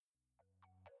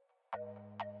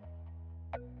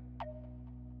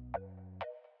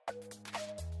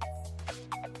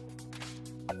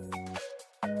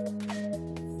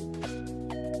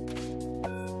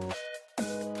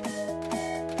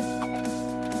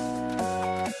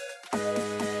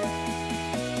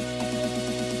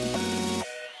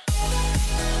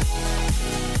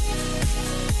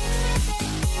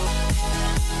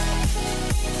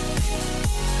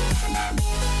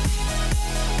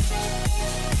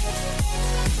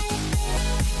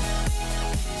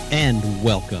And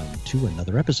welcome to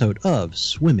another episode of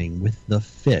Swimming with the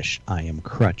Fish. I am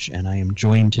Crutch, and I am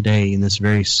joined today in this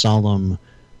very solemn,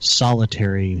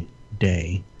 solitary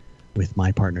day with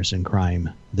my partners in crime,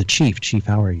 the Chief. Chief,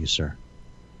 how are you, sir?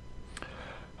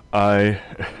 I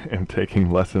am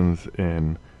taking lessons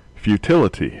in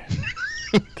futility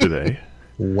today.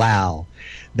 Wow.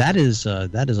 That is a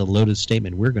loaded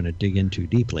statement we're going to dig into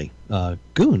deeply.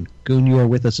 Goon, you are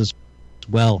with us as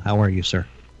well. How are you, sir?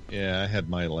 Yeah, I had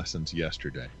my lessons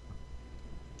yesterday.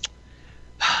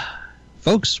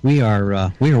 Folks, we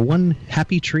are one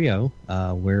happy trio.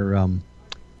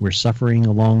 We're suffering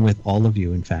along with all of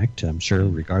you. In fact, I'm sure,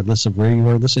 regardless of where you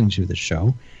are listening to the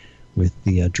show, with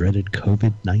the dreaded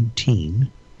COVID-19,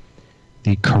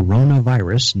 the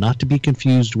coronavirus, not to be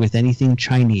confused with anything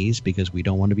Chinese, because we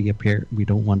don't want to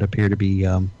appear to be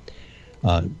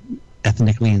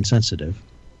ethnically insensitive.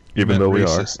 Even though we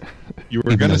are. You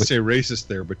were going to say racist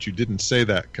there, but you didn't say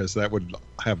that because that would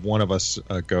have one of us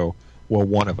go, well,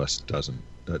 one of us doesn't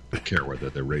care whether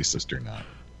they're racist or not.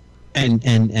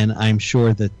 And I'm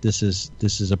sure that this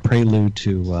is a prelude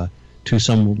to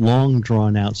some long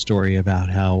drawn out story about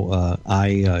how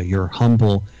your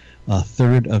humble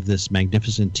third of this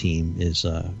magnificent team is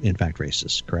in fact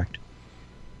racist. Correct?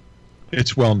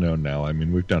 It's well known now. I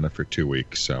mean, we've done it for 2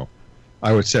 weeks, so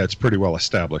I would say it's pretty well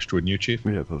established, wouldn't you, Chief?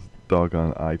 Yeah, those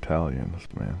doggone Italians,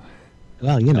 man.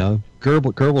 Well, you know,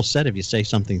 Goebbels said if you say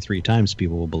something 3 times,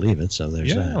 people will believe it. So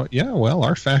there's that. Yeah. Well,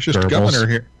 our fascist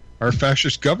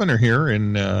governor here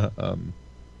in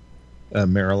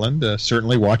Maryland,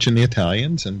 certainly watching the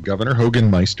Italians, and Governor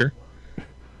Hoganmeister.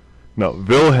 No,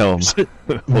 Wilhelm.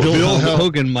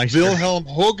 Hoganmeister. Wilhelm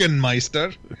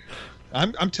Hoganmeister.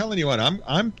 I'm telling you what,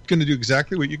 I'm going to do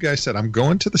exactly what you guys said. I'm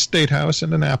going to the State House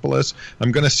in Annapolis.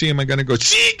 I'm going to see him. I'm going to go,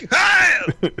 Sieg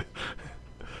Heil!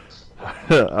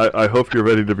 I hope you're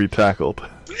ready to be tackled.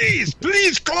 Please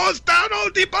close down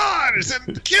all the bars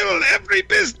and kill every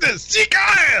business. Sieg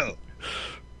Heil!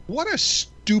 What a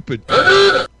stupid...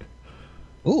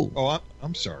 Ooh. Oh,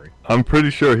 I'm sorry. I'm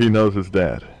pretty sure he knows his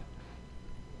dad.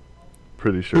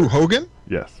 Pretty sure. Who, Hogan?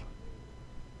 Yes.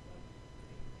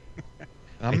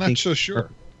 I'm not so sure.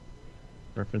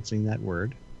 Referencing that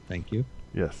word. Thank you.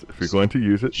 Yes, if you're going to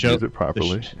use it, use it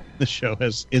properly. The show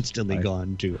has instantly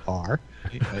gone to R.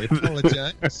 I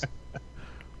apologize.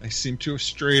 I seem to have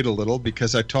strayed a little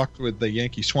because I talked with the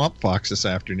Yankee Swamp Fox this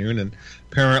afternoon, and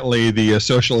apparently the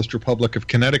Socialist Republic of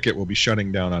Connecticut will be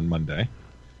shutting down on Monday.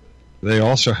 They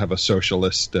also have a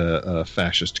socialist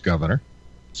fascist governor.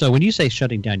 So when you say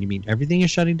shutting down, you mean everything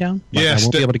is shutting down? Like Yeah, I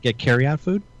won't be able to get carry-out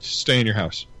food? Stay in your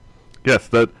house. Yes,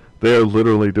 they are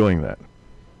literally doing that.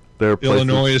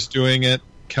 Illinois is doing it.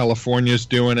 California is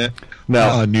doing it.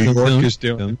 Now, New York is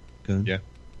doing it.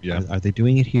 Yeah. Are they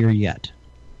doing it here yet?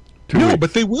 2 weeks.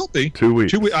 But they will be. 2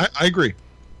 weeks. I agree.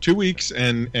 2 weeks,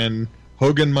 and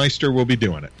Hoganmeister will be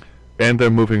doing it. And they're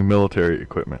moving military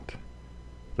equipment.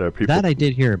 There are people. That I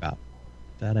did hear about.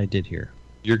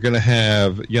 You're going to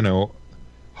have,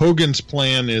 Hogan's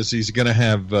plan is he's going to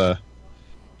have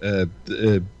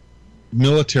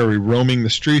military roaming the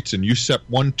streets, and you set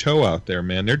one toe out there,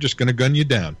 man, they're just going to gun you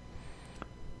down.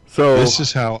 So this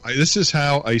is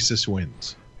how ISIS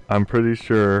wins. I'm pretty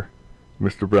sure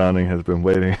Mr. Browning has been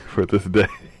waiting for this day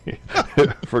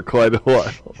for quite a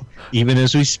while. Even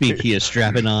as we speak, he is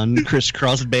strapping on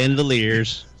crisscross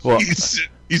bandoliers. Well,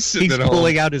 he's sitting at home,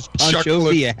 pulling out his Pancho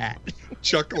Villa hat,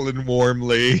 chuckling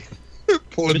warmly,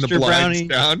 pulling Mr. the blinds Browning,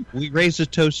 down. We raise a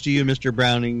toast to you, Mr.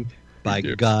 Browning. By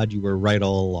God, you were right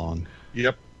all along.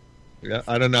 Yep. Yeah,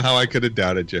 I don't know how I could have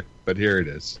doubted you, but here it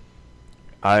is.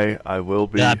 I will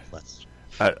be. God bless.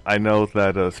 I know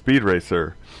that a Speed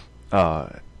Racer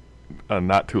not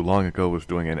too long ago was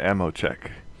doing an ammo check,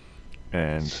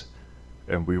 and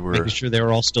we were making sure they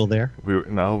were all still there. We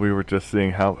were just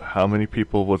seeing how many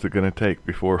people was it going to take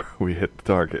before we hit the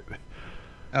target.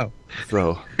 Oh,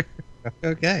 so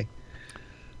okay.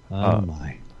 Oh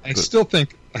my! I still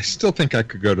think I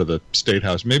could go to the State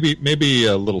House. Maybe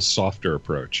a little softer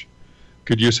approach.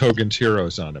 Could use Hogan's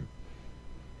Heroes on him.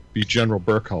 Be General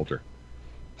Burkhalter.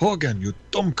 Hogan, you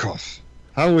dumbkopf.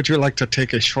 How would you like to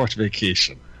take a short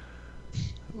vacation?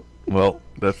 Well,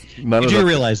 that's none you of do that.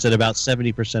 realize that about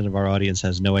 70% of our audience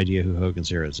has no idea who Hogan's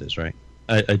Heroes is, right?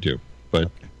 I do,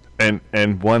 but and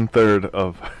 1/3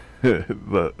 of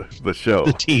the show,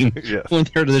 the team, yes.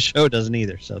 1/3 of the show doesn't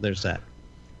either. So there's that.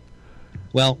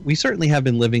 Well, we certainly have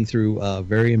been living through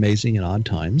very amazing and odd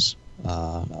times.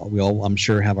 We all, I'm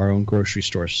sure, have our own grocery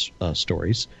store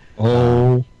stories.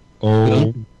 I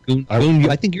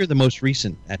think you're the most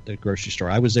recent at the grocery store.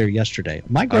 I was there yesterday.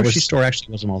 My grocery store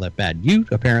actually wasn't all that bad. You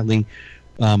apparently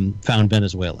found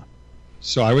Venezuela.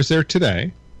 So I was there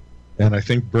today, and I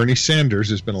think Bernie Sanders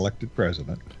has been elected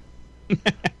president.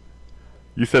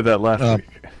 You said that last week.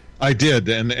 I did,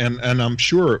 and I'm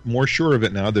more sure of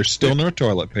it now. There's still no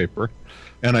toilet paper,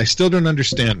 and I still don't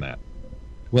understand that.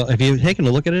 Well, if you've taken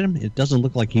a look at him, it doesn't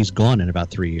look like he's gone in about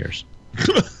 3 years.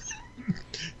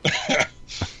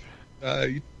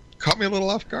 You caught me a little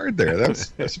off guard there.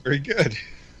 That's very good.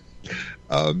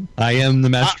 I am the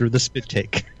master of the spit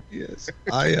take. Yes,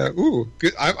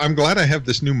 good. I'm glad I have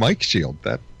this new mic shield.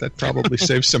 That probably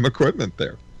saves some equipment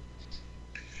there.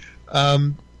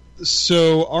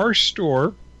 So our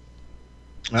store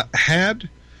had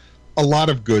a lot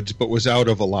of goods, but was out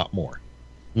of a lot more.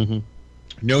 Mm-hmm.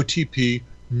 No TP,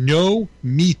 no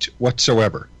meat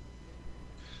whatsoever.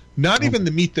 Not even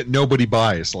the meat that nobody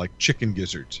buys, like chicken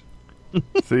gizzards.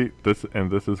 See, this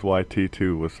is why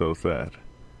T2 was so sad.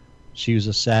 She was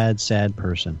a sad, sad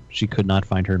person. She could not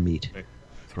find her meat.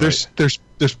 That's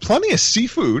There's plenty of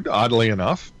seafood, oddly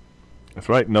enough. That's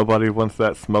right. Nobody wants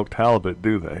that smoked halibut,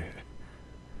 do they?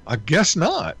 I guess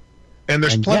not. And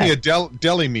there's plenty of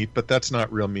deli meat, but that's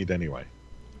not real meat anyway.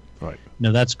 Right.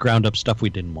 No, that's ground up stuff we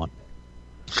didn't want.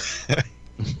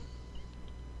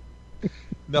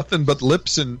 Nothing but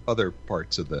lips and other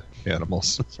parts of the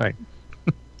animals. That's right.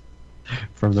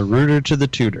 From the rooter to the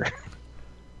tutor.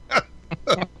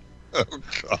 Oh,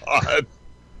 God.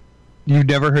 You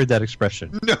never heard that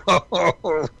expression. No.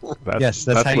 Yes,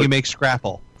 that's how you make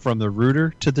scrapple. From the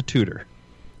rooter to the tutor.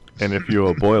 And if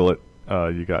you boil it,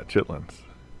 you got chitlins.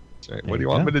 Right. What do you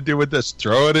want me to do with this?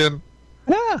 Throw it in?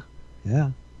 Yeah.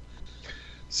 Yeah.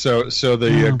 So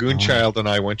the Goonchild and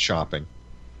I went shopping.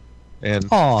 And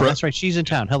that's right. She's in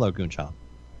town. Hello, Goonchild.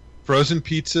 Frozen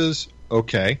pizzas,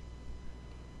 okay.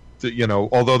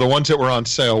 Although the ones that were on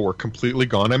sale were completely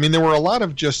gone. I mean, there were a lot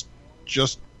of just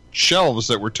shelves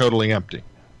that were totally empty.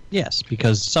 Yes,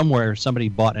 because somewhere somebody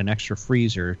bought an extra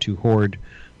freezer to hoard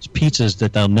pizzas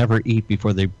that they'll never eat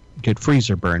before they get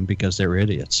freezer burned because they're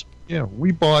idiots. Yeah,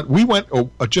 we went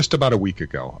just about a week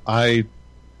ago. I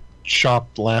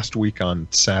shopped last week on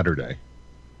Saturday.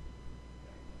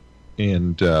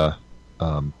 And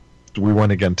we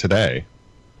went again today.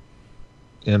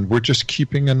 And we're just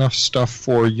keeping enough stuff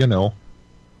for, a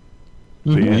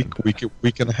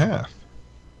week and a half.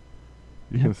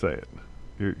 You can say it.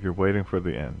 You're waiting for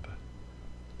the end.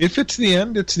 If it's the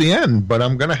end, it's the end. But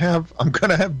I'm gonna have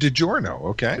DiGiorno,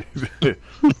 okay?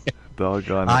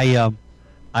 Doggone it.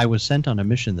 I was sent on a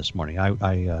mission this morning.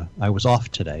 I was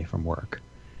off today from work.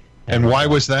 And why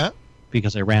was that?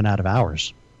 Because I ran out of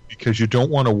hours. Because you don't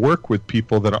want to work with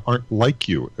people that aren't like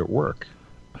you at work.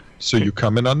 So you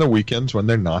come in on the weekends when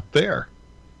they're not there.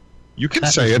 You can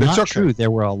say it. It's okay. True. There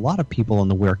were a lot of people on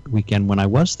the weekend when I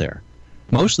was there.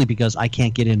 Mostly because I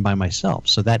can't get in by myself.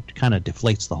 So that kind of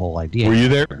deflates the whole idea. Were you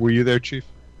there? Were you there, Chief?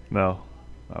 No,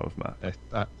 I was not.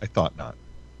 I thought not.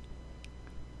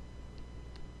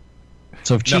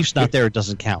 So if Chief's not there, it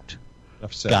doesn't count.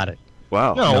 Got it.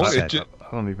 Wow. No, I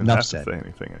don't even have to say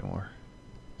anything anymore.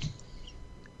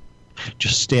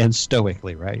 Just stand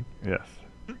stoically, right? Yes.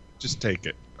 Just take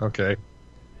it. Okay.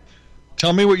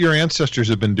 Tell me what your ancestors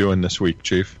have been doing this week,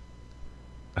 Chief.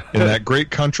 In that great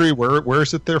country, where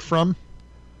is it they're from?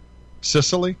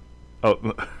 Sicily? Oh,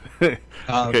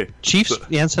 okay. Chief's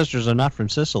ancestors are not from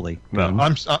Sicily. No,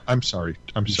 I'm sorry.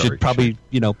 You should probably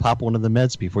pop one of the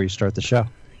meds before you start the show.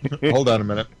 Hold on a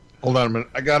minute.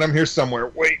 I got him here somewhere.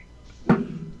 Wait.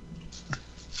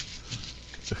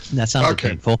 That sounds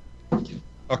painful.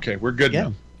 Okay, we're good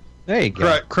now. There you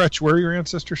go. Crutch, where are your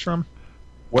ancestors from?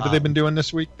 What have they been doing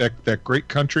this week? That great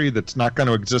country that's not going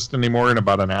to exist anymore in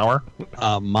about an hour?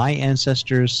 My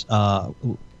ancestors,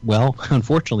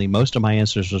 unfortunately, most of my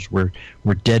ancestors were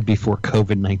dead before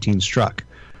COVID-19 struck.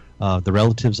 The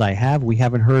relatives I have, we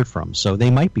haven't heard from, so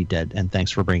they might be dead, and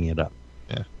thanks for bringing it up.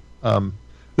 Yeah.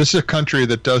 This is a country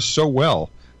that does so well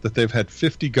that they've had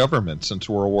 50 governments since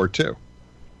World War II.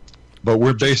 But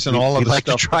we're basing all of the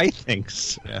stuff... to try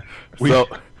things. Yeah.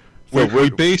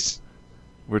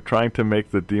 We're trying to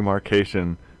make the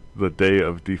demarcation the day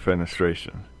of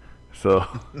defenestration. So...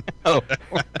 Oh.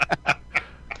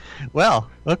 Well,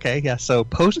 okay, yeah, so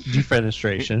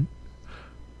post-defenestration,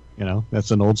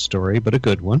 that's an old story, but a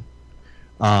good one.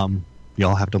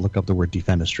 You'll have to look up the word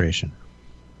defenestration.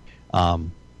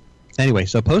 Anyway,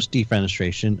 so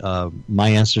post-defenestration, my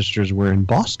ancestors were in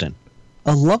Boston,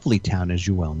 a lovely town, as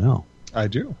you well know. I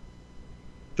do.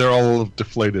 They're all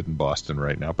deflated in Boston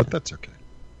right now, but that's okay.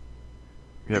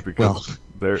 Yeah, because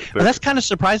they're that's kind of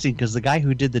surprising because the guy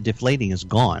who did the deflating is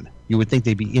gone. You would think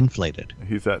they'd be inflated.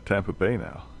 He's at Tampa Bay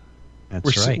now.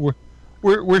 That's right.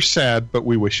 We're sad, but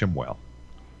we wish him well.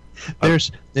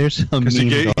 There's a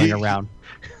meme going around.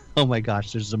 Oh my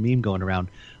gosh, there's a meme going around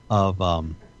of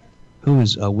who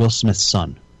is Will Smith's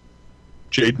son?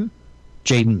 Jaden?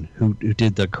 Jaden, who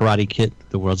did the Karate Kid.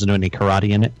 The world's doing any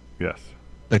karate in it. Yes.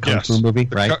 The Kung Fu movie,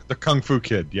 right? The Kung Fu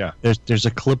Kid, yeah. There's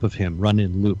a clip of him running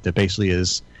in loop that basically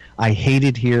is, I hate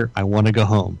it here, I want to go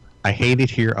home. I hate it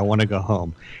here, I want to go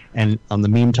home. And on the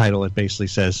meme title, it basically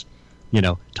says,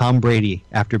 Tom Brady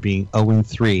after being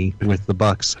 0-3 with the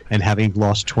Bucks and having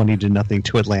lost 20-0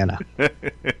 to Atlanta.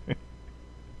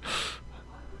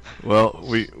 Well,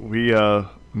 we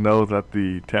know that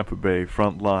the Tampa Bay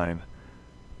front line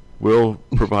will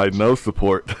provide no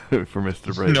support for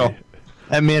Mr. Brady. No.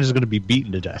 That man is going to be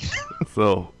beaten to death.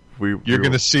 So you're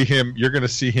going to see him. You're going to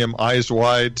see him eyes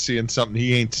wide, seeing something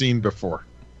he ain't seen before.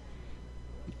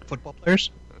 Football players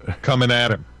coming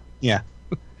at him. Yeah,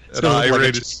 it's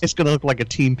going to look like a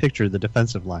team picture of the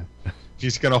defensive line.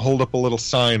 He's going to hold up a little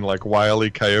sign like Wile E.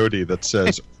 Coyote that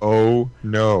says, "Oh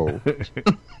no."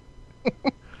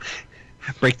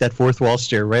 Break that fourth wall,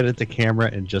 stare right at the camera,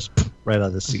 and just right out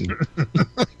of the scene.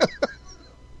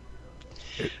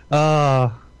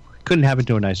 Couldn't happen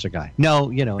to a nicer guy.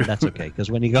 No, that's okay,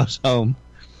 because when he goes home,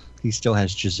 he still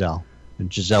has Giselle.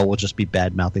 And Giselle will just be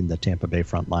bad-mouthing the Tampa Bay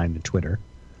front line on Twitter,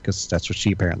 because that's what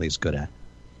she apparently is good at.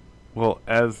 Well,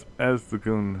 as the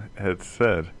Goon had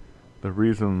said, the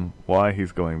reason why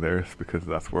he's going there is because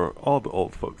that's where all the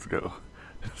old folks go.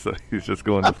 So he's just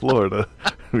going to Florida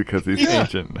because he's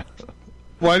ancient.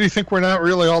 Why do you think we're not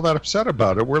really all that upset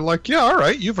about it? We're like, yeah, all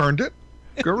right, you've earned it.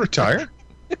 Go retire.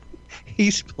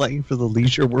 He's playing for the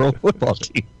Leisure World football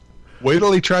team. Wait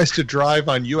till he tries to drive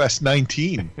on US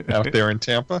 19 out there in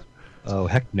Tampa. Oh,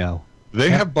 heck no. They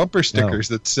have bumper stickers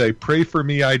that say, "Pray for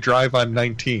me, I drive on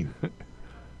 19."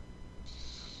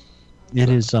 It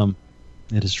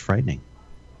is frightening.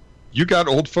 You got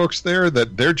old folks there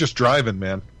that they're just driving,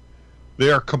 man.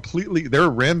 They're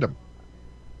random.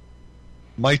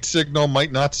 Might signal,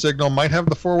 might not signal, might have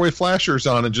the four-way flashers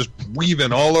on and just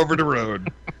weaving all over the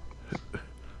road.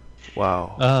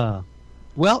 Wow.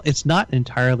 Well, it's not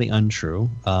entirely untrue.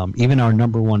 Even our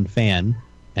number one fan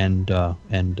and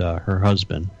her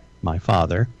husband, my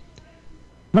father,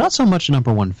 not so much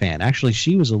number one fan. Actually,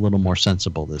 she was a little more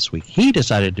sensible this week. He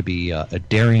decided to be a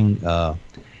daring the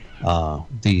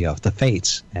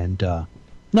fates. And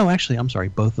no, actually, I'm sorry,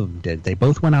 both of them did. They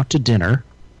both went out to dinner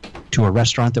to a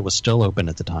restaurant that was still open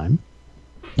at the time,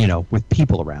 with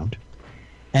people around.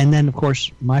 And then, of course,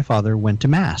 my father went to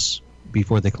Mass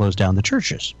before they closed down the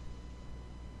churches.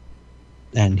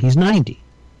 And he's 90.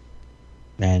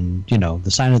 And,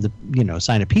 the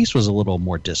sign of peace was a little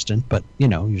more distant, but,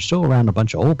 you're still around a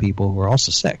bunch of old people who are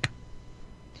also sick.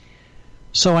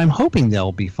 So I'm hoping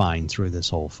they'll be fine through this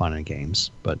whole fun and games,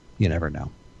 but you never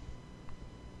know.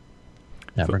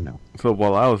 Never know. So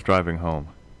while I was driving home,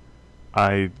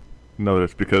 I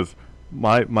noticed, because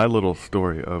my little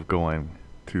story of going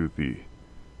to the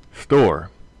store,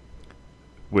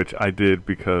 which I did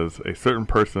because a certain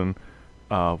person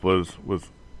was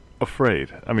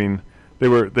afraid. I mean, they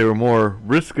were more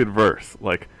risk adverse.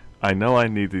 Like, I know I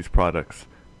need these products,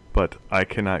 but I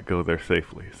cannot go there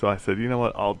safely. So I said, you know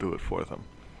what, I'll do it for them.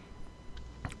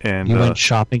 And you went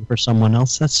shopping for someone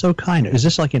else? That's so kind. Is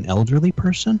this like an elderly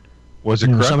person? Was it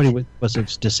correct? Somebody was a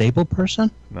disabled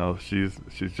person? No, she's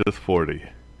just 40.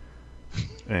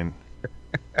 And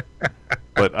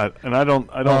but I don't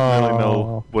really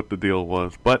know what the deal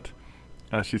was, but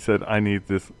she said, I need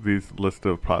these list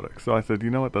of products. So I said,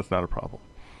 you know what, that's not a problem.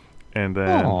 And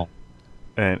then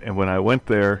and when I went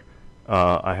there,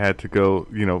 I had to go,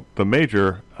 the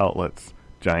major outlets,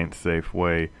 Giant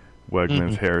Safeway,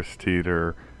 Wegmans, Harris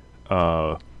Teeter,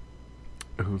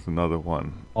 who's another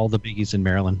one? All the biggies in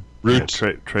Maryland. Roots.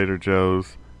 Yeah, Trader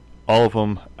Joe's, all of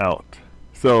them out.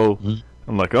 So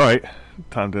I'm like, all right,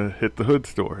 time to hit the hood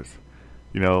stores.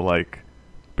 Like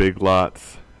Big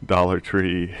Lots, Dollar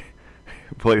Tree,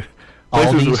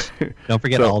 Aldi's. Don't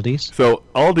forget Aldi's. So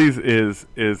Aldi's is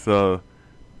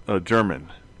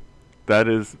German. That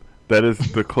is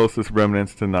the closest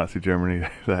remnants to Nazi Germany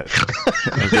that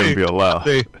are going to be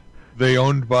allowed. They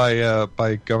owned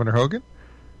by Governor Hogan?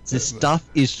 The stuff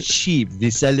is cheap. They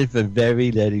sell it for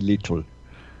very, very little.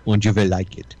 And you will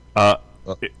like it.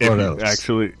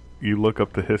 Actually, you look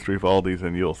up the history of Aldi's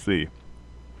and you'll see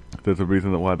there's a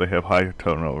reason why they have high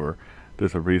turnover.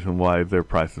 There's a reason why their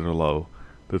prices are low.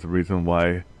 There's a reason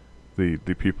why the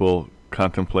people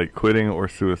contemplate quitting or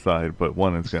suicide, but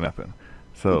one is going to happen.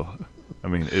 So, I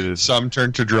mean, it is... Some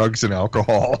turn to drugs and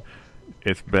alcohol.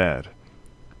 It's bad.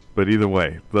 But either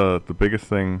way, the biggest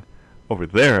thing over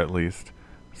there, at least...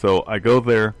 So I go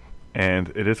there, and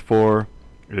it is for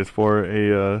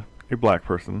a black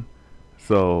person.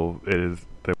 So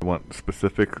they want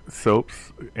specific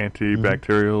soaps,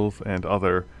 antibacterials, and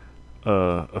other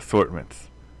assortments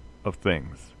of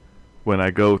things. When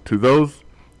I go to those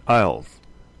aisles,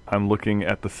 I'm looking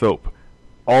at the soap.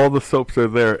 All the soaps are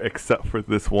there except for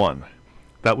this one.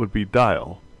 That would be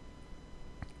Dial.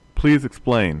 Please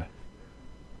explain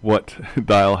what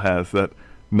Dial has that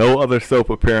no other soap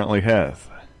apparently has.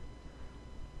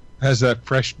 Has that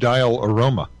fresh Dial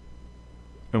aroma.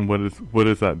 And what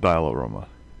is that Dial aroma?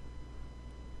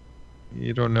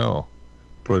 You don't know,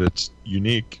 but it's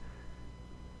unique.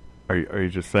 Are you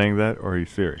just saying that, or are you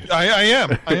serious? I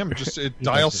am. Just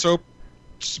Dial soap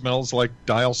smells like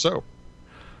Dial soap.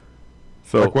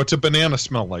 So, like, what's a banana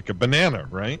smell like? A banana,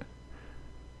 right?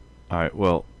 All right.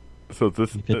 Well, so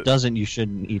this. If it doesn't, you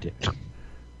shouldn't eat it.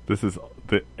 This is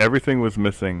everything was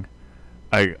missing.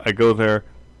 I go there.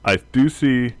 I do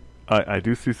see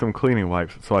some cleaning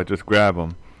wipes, so I just grab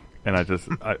them, and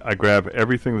I grab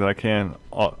everything that I can,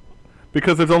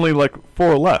 because there's only like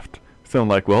 4 left. So I'm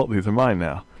like, well, these are mine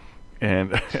now.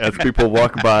 And as people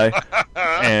walk by,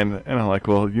 and I'm like,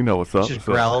 well, you know what's up. Just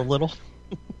growl a little.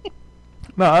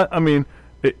 No, I mean,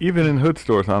 even in hood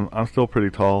stores, I'm still pretty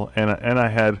tall, and I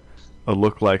had a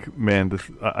look like, man,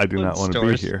 I do not want to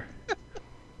be here.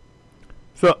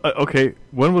 So, okay,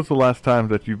 when was the last time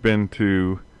that you've been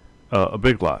to a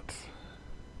Big Lots?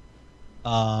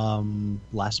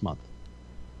 Last month.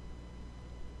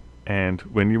 And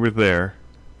when you were there,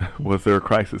 was there a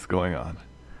crisis going on?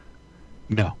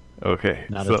 No. Okay.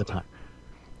 Not at the time.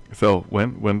 So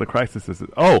when the crisis is...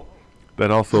 Oh! That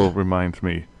also reminds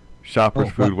me. Shoppers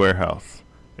Food Warehouse,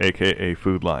 a.k.a.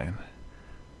 Food Lion.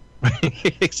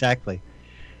 Exactly.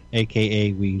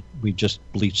 A.k.a. we just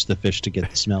bleached the fish to get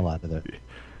the smell out of it.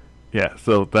 Yeah,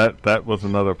 so that was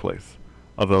another place.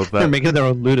 Although They're making their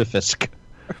own lutefisk.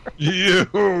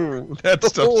 Ew! That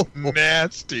stuff's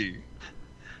nasty.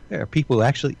 There are people who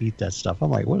actually eat that stuff. I'm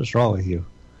like, what is wrong with you?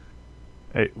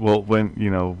 Hey, well,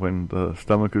 when the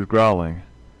stomach is growling,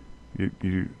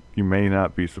 you may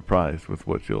not be surprised with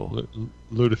what you'll.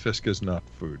 Lutefisk is not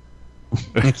food.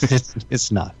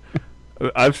 It's not.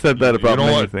 I've said that about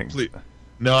many things. Please.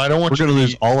 No, I don't want. We're going to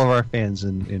lose all of our fans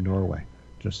in Norway,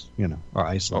 just or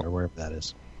Iceland or wherever that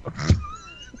is.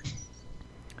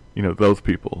 Those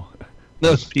people.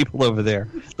 Those people over there,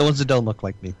 the ones that don't look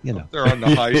like me. They're on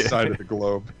the high side of the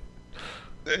globe.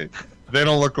 They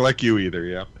don't look like you either.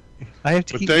 Yeah. I have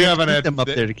to keep them up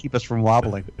there to keep us from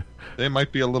wobbling. They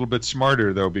might be a little bit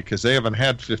smarter, though, because they haven't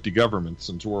had 50 governments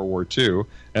since World War II,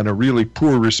 and a really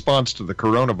poor response to the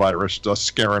coronavirus, just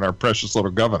scaring our precious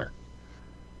little governor.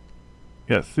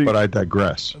 Yes, see, but I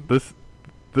digress. This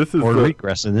is or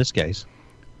regress in this case.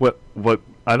 What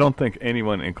I don't think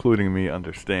anyone, including me,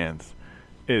 understands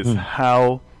is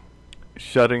how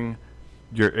shutting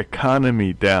your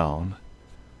economy down,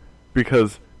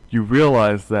 because you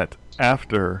realize that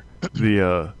after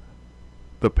the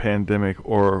pandemic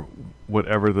or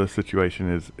whatever the situation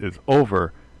is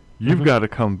over, you've got to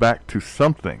come back to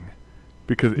something,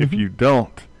 because if you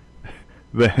don't,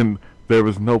 then there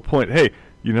was no point. Hey,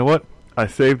 you know what? I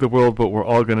saved the world, but we're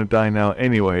all going to die now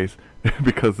anyways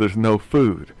because there's no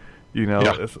food.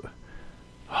 Yeah.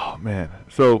 Oh man.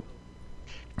 So,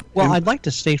 well, I'd like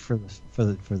to state for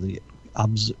the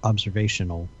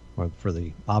observational or for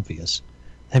the obvious.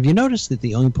 Have you noticed that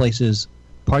the only places,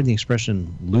 pardon the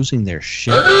expression, losing their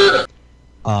shit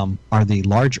are the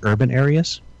large urban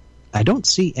areas? I don't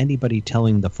see anybody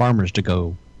telling the farmers to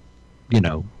go,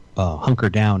 hunker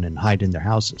down and hide in their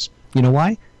houses. You know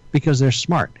why? Because they're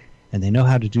smart and they know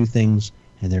how to do things,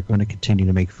 and they're going to continue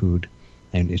to make food.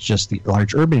 And it's just the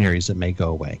large urban areas that may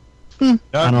go away. I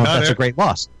don't know if that's a great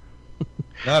loss.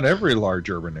 Not every large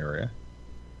urban area.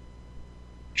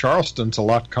 Charleston's a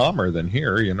lot calmer than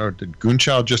here.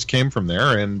 Goonchow just came from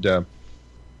there, and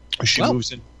she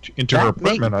moves into her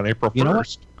apartment on April 1st. You know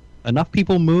what? Enough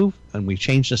people move, and we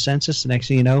change the census. The next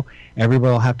thing you know,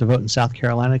 everybody will have to vote in South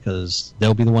Carolina because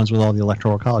they'll be the ones with all the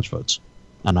electoral college votes,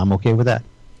 and I'm okay with that.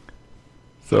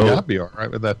 So yeah, I'd be all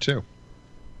right with that too.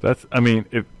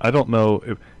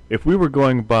 If we were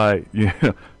going by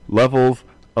levels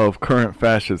of current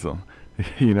fascism,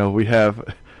 we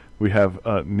have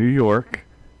New York,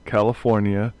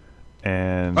 California,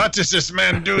 and what is this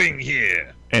man doing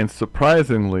here? And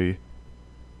surprisingly,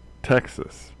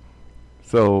 Texas.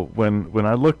 So when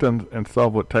I looked and saw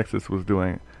what Texas was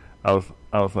doing, I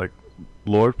was like,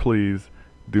 Lord, please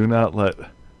do not let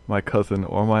my cousin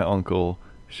or my uncle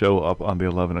show up on the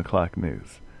 11 o'clock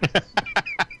news.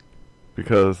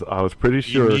 Because I was pretty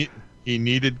sure he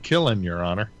needed killing, Your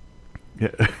Honor.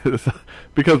 Yeah,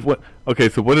 because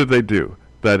so what did they do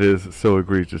that is so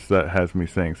egregious that has me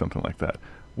saying something like that?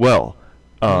 Well,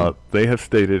 They have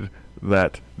stated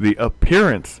that the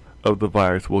appearance of the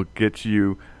virus will get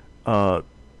you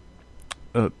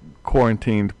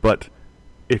quarantined, but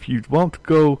if you won't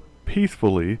go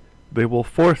peacefully, they will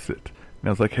force it. And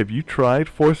I was like, have you tried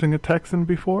forcing a Texan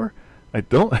before? I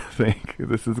don't think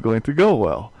this is going to go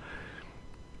well.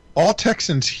 All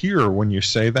Texans hear when you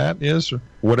say that is,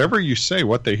 whatever you say,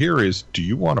 what they hear is, do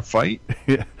you want to fight?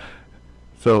 Yeah.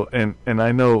 So, and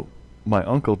I know my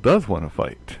uncle does want to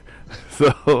fight.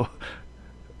 So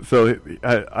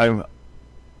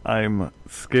I'm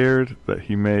scared that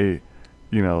he may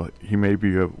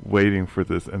be waiting for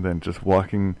this and then just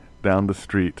walking down the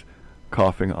street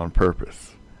coughing on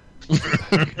purpose.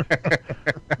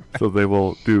 So they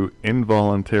will do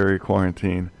involuntary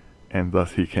quarantine, and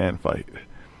thus he can fight.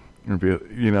 And be,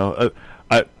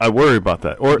 I worry about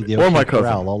that, or my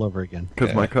cousin all over again,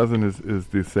 because my cousin is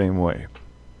the same way,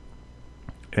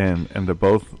 and they're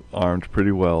both armed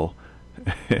pretty well,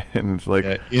 and it's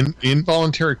like in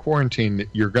involuntary quarantine,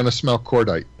 you're going to smell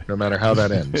cordite no matter how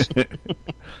that ends.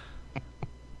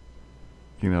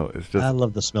 It's just, I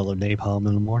love the smell of napalm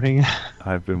in the morning.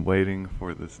 I've been waiting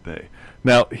for this day.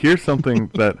 Now, here's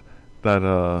something that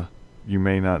you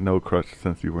may not know, Crutch,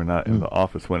 since you were not in the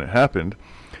office when it happened.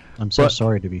 I'm so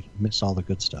sorry to miss all the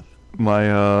good stuff. My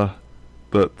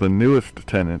the newest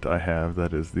tenant I have,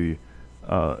 that is the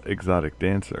exotic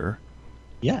dancer.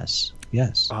 Yes.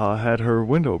 Had her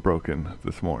window broken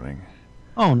this morning.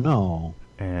 Oh no.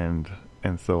 And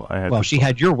so I had. Well, she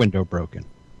had your window broken.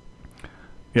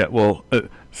 Yeah, well,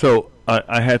 so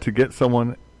I had to get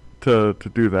someone to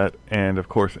do that, and of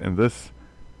course, in this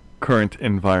current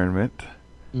environment,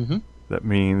 that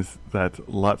means that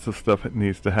lots of stuff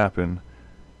needs to happen,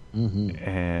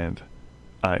 and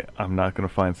I'm not going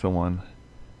to find someone,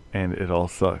 and it all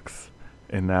sucks.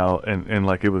 And now, and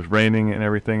like it was raining and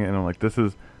everything, and I'm like, this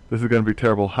is going to be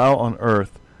terrible. How on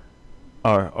earth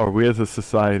are we as a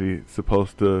society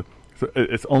supposed to? So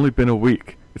it's only been a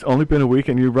week. It's only been a week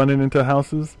and you're running into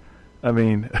houses? I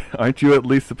mean, aren't you at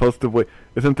least supposed to wait?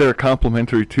 Isn't there a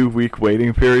complimentary 2-week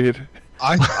waiting period?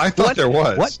 I thought there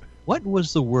was. What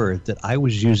was the word that I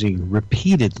was using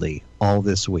repeatedly all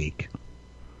this week?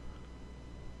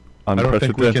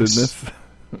 Unprecedentedness?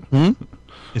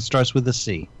 It starts with a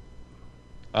C.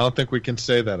 I don't think we can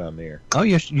say that on the air. Oh,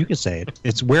 yes, you can say it.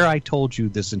 It's where I told you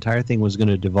this entire thing was going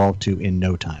to devolve to in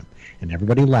no time. And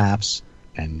everybody laughs.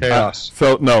 And chaos.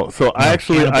 So I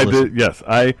did. Yes,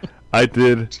 I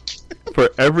did for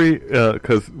every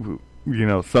because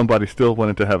somebody still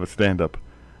wanted to have a stand up,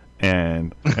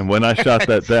 and when I shot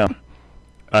that down,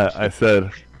 I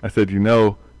said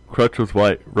Crutch was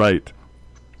right.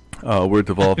 We're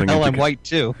devolving. I'm white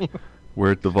too.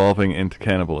 We're devolving into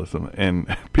cannibalism,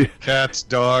 and cats,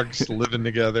 dogs living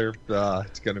together.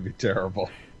 It's going to be terrible.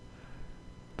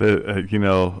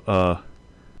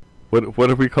 What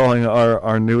are we calling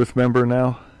our newest member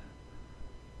now?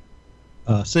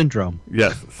 Syndrome.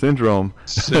 Yes, Syndrome.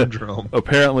 Syndrome.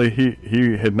 Apparently,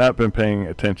 he had not been paying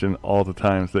attention all the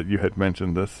times that you had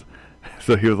mentioned this.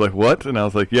 So he was like, what? And I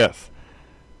was like, yes.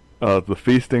 The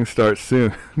feasting starts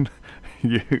soon.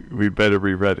 We'd better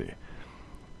be ready.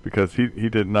 Because he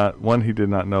did not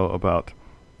know about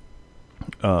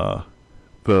the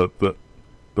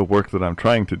work that I'm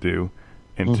trying to do.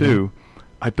 And two,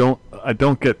 I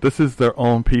don't get, this is their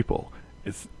own people.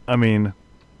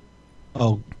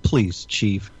 Oh, please,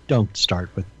 Chief, don't start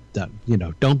with that.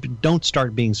 Don't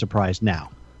start being surprised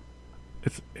now.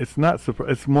 It's not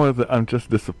it's more that I'm just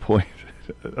disappointed.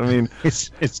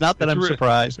 It's not that I'm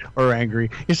surprised or angry.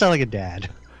 You sound like a dad.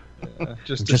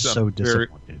 Just so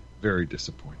disappointed. Very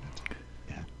disappointed.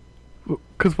 Yeah.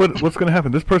 Because what's going to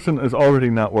happen? This person is already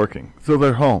not working, so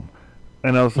they're home.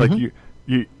 And I was like,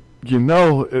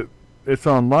 it's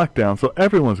on lockdown, so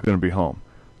everyone's going to be home.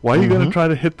 Why are you going to try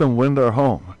to hit them when they're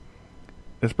home?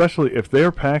 Especially if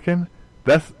they're packing,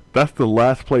 that's the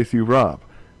last place you rob,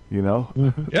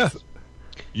 Yes.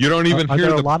 You don't even hear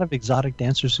there a lot of exotic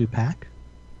dancers who pack?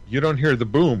 You don't hear the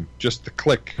boom, just the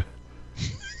click.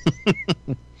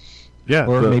 Yeah.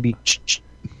 Or maybe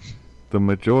the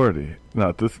majority.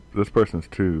 No, this person's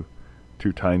too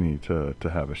tiny to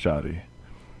have a shoddy.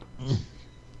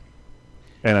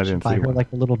 And I didn't see her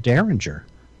like a little derringer.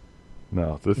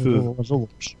 No, this is little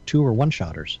 2 or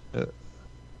 1-shotters.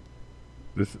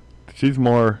 She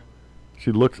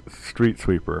looks street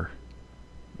sweeper.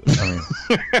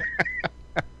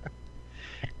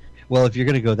 Well, if you're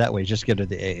going to go that way, just get her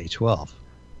the AA-12.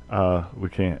 We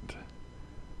can't.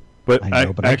 But I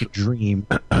know, but I could dream.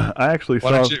 I actually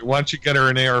saw. Why don't you get her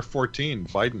an AR-14?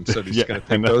 Biden said he's going to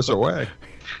take those away.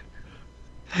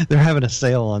 They're having a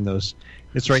sale on those.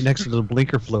 It's right next to the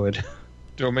blinker fluid.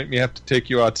 Don't make me have to take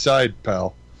you outside,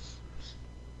 pal.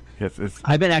 Yes, it's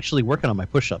I've been actually working on my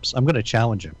push-ups. I'm going to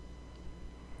challenge him.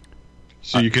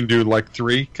 So you can do like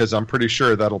 3, because I'm pretty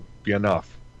sure that'll be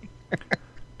enough.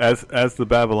 as the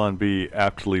Babylon Bee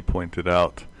aptly pointed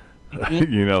out.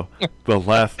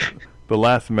 The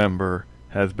last member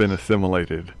has been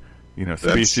assimilated.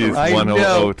 Species I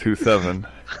 10027.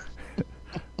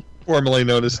 Formerly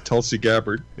known as Tulsi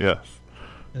Gabbard. Yes.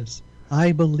 Yes.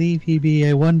 I believe he be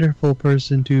a wonderful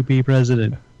person to be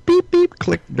president. Beep, beep,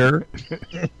 click, dirt.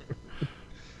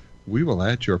 We will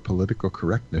add your political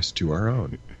correctness to our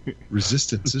own.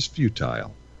 Resistance is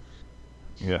futile.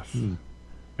 Yes.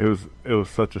 It was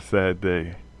such a sad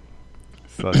day.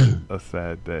 Such a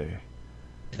sad day.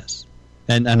 Yes.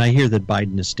 And I hear that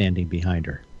Biden is standing behind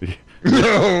her.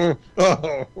 No.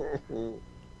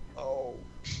 Oh.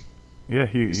 Yeah,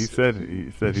 he said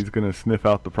he's going to sniff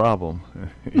out the problem.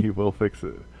 He will fix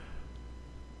it.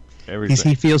 Everything.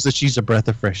 He feels that she's a breath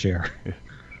of fresh air.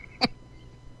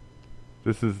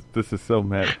 This is so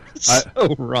mad.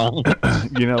 So wrong.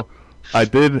 I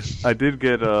did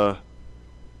get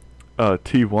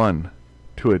T1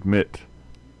 to admit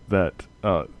that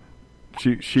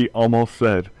she almost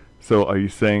said, "So are you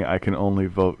saying I can only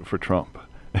vote for Trump?"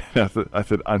 And I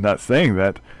said, "I'm not saying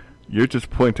that. You're just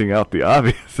pointing out the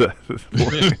obvious."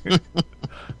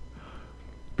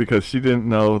 Because she didn't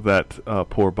know that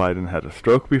poor Biden had a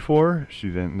stroke before. She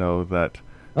didn't know that.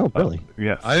 Oh, really?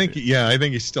 Yes. I think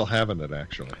he's still having it,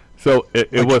 actually. So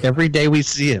it was every day we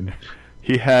see him.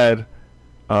 He had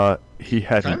Kind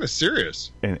of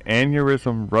serious. an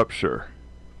aneurysm rupture,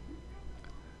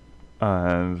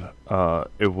 and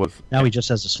it was. Now he just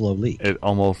has a slow leak. It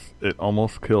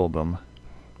almost killed him.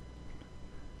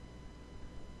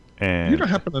 And You don't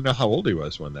happen to know how old he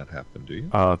was when that happened, do you?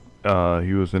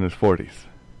 he was in his 40s.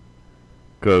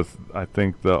 Because I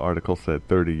think the article said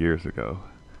 30 years ago.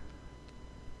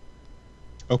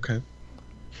 Okay.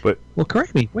 But Well,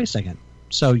 correct me. Wait a second.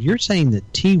 So you're saying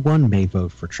that T1 may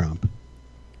vote for Trump,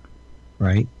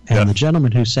 right? And Yes. the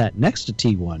gentleman who sat next to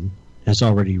T1 has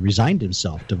already resigned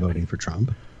himself to voting for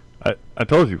Trump. I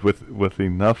told you, with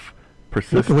enough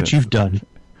persistence. Look at what you've done.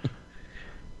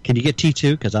 Can you get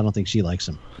T2? Because I don't think she likes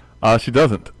him. She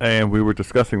doesn't, and we were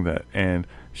discussing that, and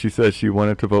she said she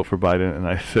wanted to vote for Biden, and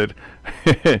I said,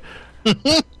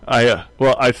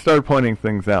 I started pointing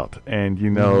things out, and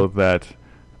you know that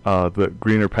the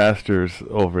greener pastures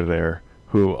over there,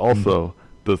 who also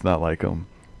does not like him.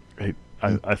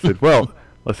 I said, well,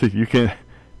 let's see, you could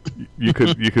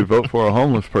vote for a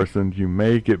homeless person, you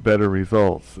may get better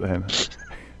results, and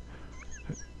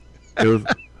it was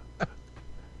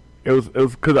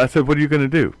because I said, what are you going to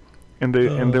do? And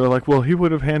they were like, well, he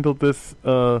would have handled this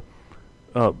put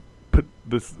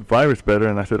this virus better.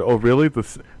 And I said, oh, really?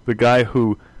 The guy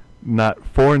who not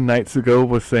 4 nights ago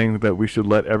was saying that we should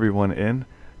let everyone in.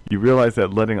 You realize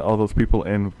that letting all those people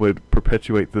in would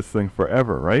perpetuate this thing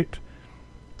forever, right?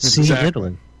 See Exactly.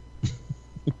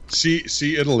 Italy.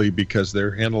 See Italy, because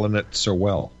they're handling it so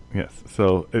well. Yes.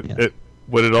 So it Yeah.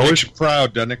 would it Makes always you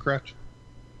proud, doesn't it, Crutch?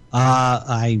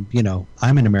 I'm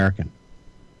an American.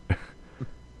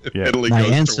 If Yeah. Italy My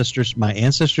goes my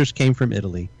ancestors came from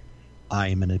Italy.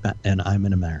 I'm an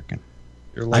American.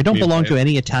 you're like I don't me, belong to my-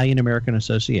 any Italian American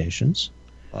associations.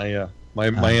 My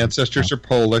ancestors are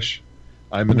Polish.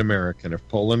 I'm an American. If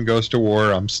Poland goes to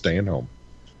war, I'm staying home.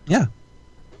 Yeah,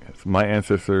 yes, my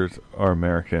ancestors are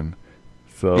American.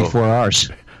 So before ours.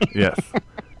 yes.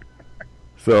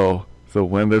 So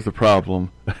when there's a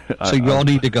problem, So you all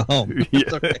need to go home. Yeah.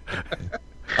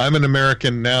 I'm an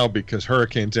American now because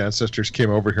Hurricane's ancestors came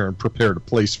over here and prepared a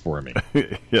place for me.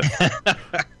 Yes.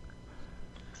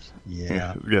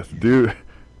 Yeah. Yes. Due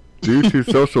to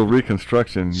social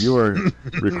reconstruction, you are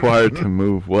required to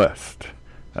move west.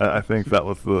 I think that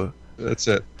was the. That's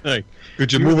it. Hey,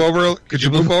 could you move over? Could you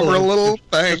move over a little?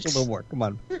 Thanks. Just a little more. Come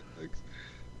on.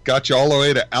 Got you all the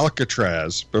way to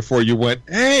Alcatraz before you went.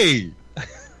 Hey,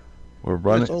 We're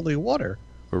running. It's only water.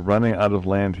 We're running out of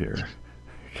land here.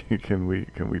 Can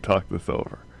we talk this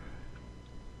over?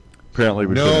 Apparently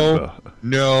we couldn't.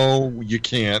 no, you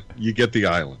can't. You get the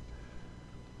island.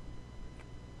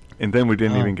 And then we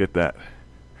didn't Oh. even get that.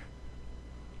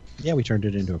 Yeah, we turned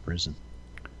it into a prison.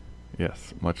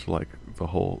 Yes, much like the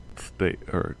whole state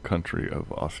or country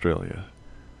of Australia.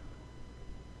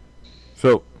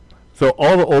 So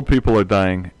all the old people are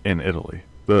dying in Italy.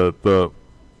 The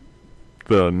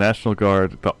National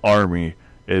Guard, the army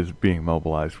is being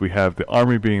mobilized. We have the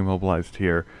army being mobilized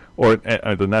here, or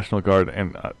the National Guard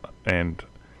and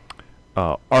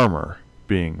armor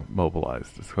being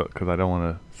mobilized. Because I don't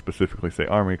want to specifically say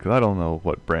army, because I don't know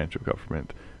what branch of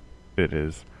government it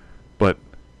is, but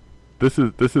this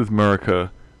is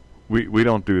America. We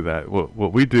don't do that.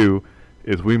 What we do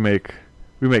is we make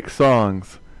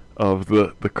songs of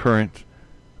the current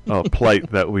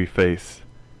plight that we face,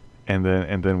 and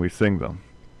then we sing them.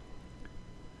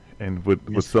 And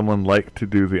would someone like to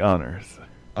do the honors?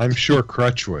 I'm sure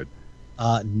Crutch would.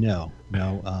 No.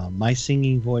 My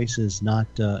singing voice is not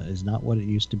what it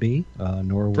used to be,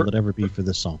 nor will it ever be for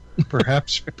this song.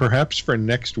 Perhaps for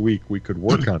next week we could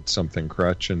work on something,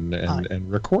 Crutch,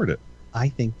 and record it. I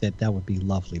think that would be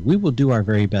lovely. We will do our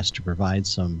very best to provide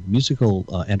some musical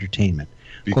entertainment.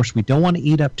 Of course, we don't want to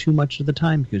eat up too much of the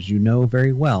time because you know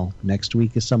very well next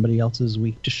week is somebody else's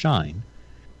week to shine,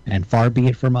 and far be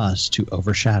it from us to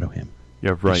overshadow him.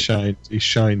 Yeah, right. He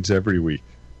shines every week.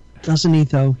 Doesn't he,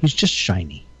 though? He's just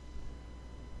shiny.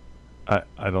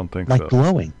 I don't think so. Like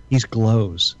glowing. He's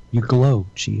glows. You glow,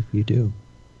 Chief. You do.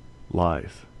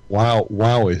 Lies.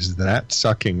 Wow, is that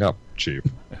sucking up, Chief?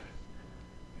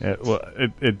 Yeah, well,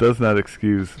 it does not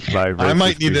excuse my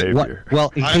racist behavior.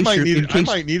 I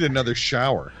might need another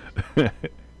shower.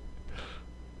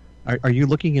 Are you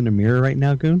looking in a mirror right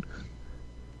now, Goon?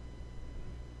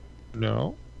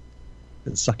 No.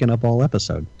 It's sucking up all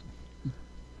episode.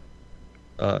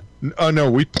 No,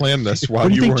 we planned this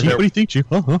while you weren't. What do you think, Chief?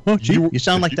 Chief? You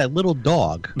sound like that little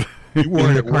dog. You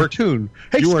weren't at work. Cartoon.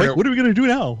 Hey, Spike, what are we going to do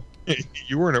now?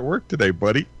 You weren't at work today,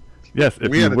 buddy. Yes,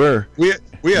 if you were.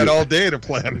 We had all day to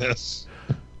plan this.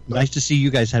 Nice to see you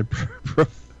guys had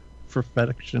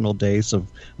professional days of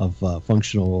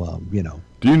functional,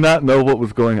 Do you not know what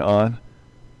was going on?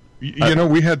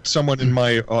 We had someone in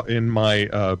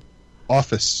my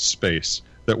office space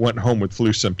that went home with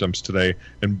flu symptoms today,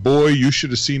 and boy, you should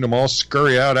have seen them all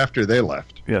scurry out after they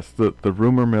left. Yes, the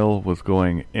rumor mill was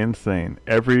going insane.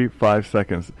 Every 5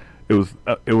 seconds, it was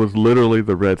literally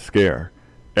the Red Scare.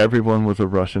 Everyone was a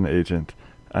Russian agent.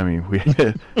 I mean, we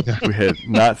had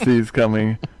Nazis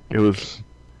coming. It's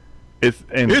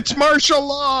martial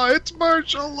law. It's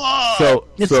martial law.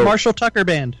 It's Marshall Tucker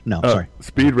Band. No, sorry.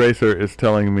 Speed Racer is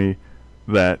telling me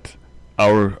that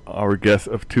our guess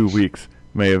of 2 weeks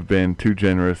may have been too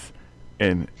generous,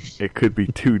 and it could be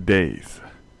 2 days.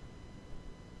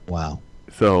 Wow.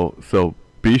 So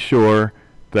be sure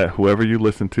that whoever you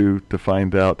listen to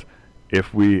find out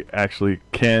if we actually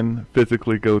can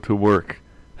physically go to work,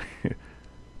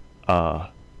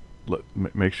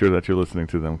 make sure that you're listening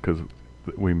to them, because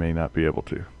we may not be able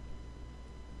to.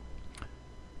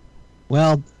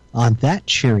 Well, on that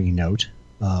cheery note,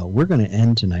 we're going to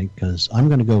end tonight because I'm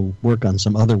going to go work on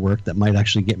some other work that might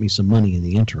actually get me some money in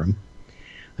the interim.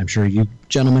 I'm sure you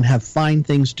gentlemen have fine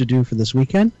things to do for this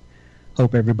weekend.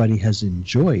 Hope everybody has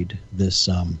enjoyed this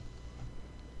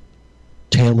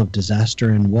tale of disaster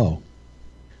and woe.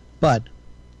 But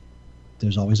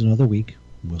there's always another week.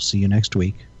 We'll see you next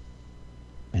week.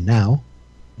 And now,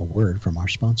 a word from our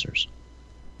sponsors.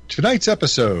 Tonight's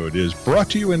episode is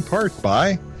brought to you in part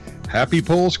by Happy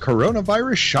Pull's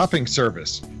Coronavirus Shopping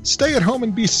Service. Stay at home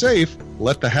and be safe.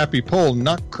 Let the Happy Pull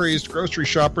knock crazed grocery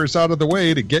shoppers out of the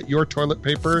way to get your toilet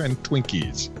paper and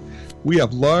Twinkies. We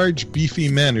have large, beefy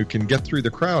men who can get through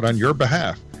the crowd on your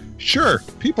behalf. Sure,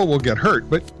 people will get hurt,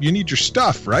 but you need your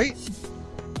stuff, right?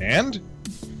 And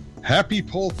Happy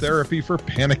Pull Therapy for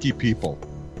Panicky People.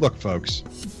 Look, folks,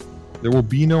 there will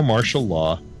be no martial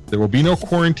law. There will be no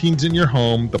quarantines in your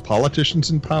home. The politicians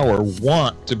in power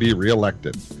want to be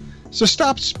reelected. So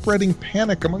stop spreading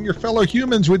panic among your fellow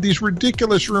humans with these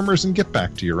ridiculous rumors and get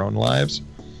back to your own lives.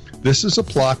 This is a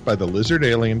plot by the lizard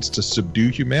aliens to subdue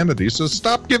humanity, so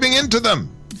stop giving in to them.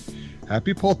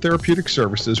 Happy Pull Therapeutic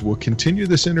Services will continue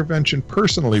this intervention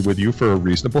personally with you for a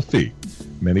reasonable fee.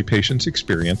 Many patients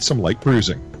experience some light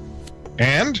bruising.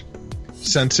 And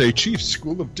Sensei Chief's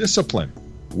School of Discipline.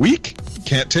 Weak?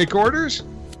 Can't take orders?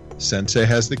 Sensei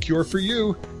has the cure for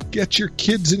you. Get your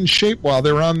kids in shape while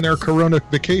they're on their corona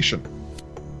vacation.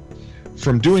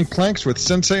 From doing planks with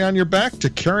Sensei on your back to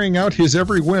carrying out his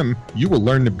every whim, you will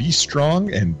learn to be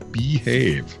strong and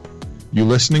behave. You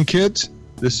listening, kids?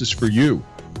 This is for you.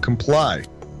 Comply,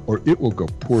 or it will go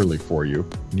poorly for you,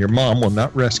 and your mom will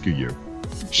not rescue you.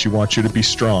 She wants you to be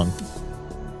strong.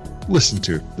 Listen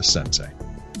to the Sensei.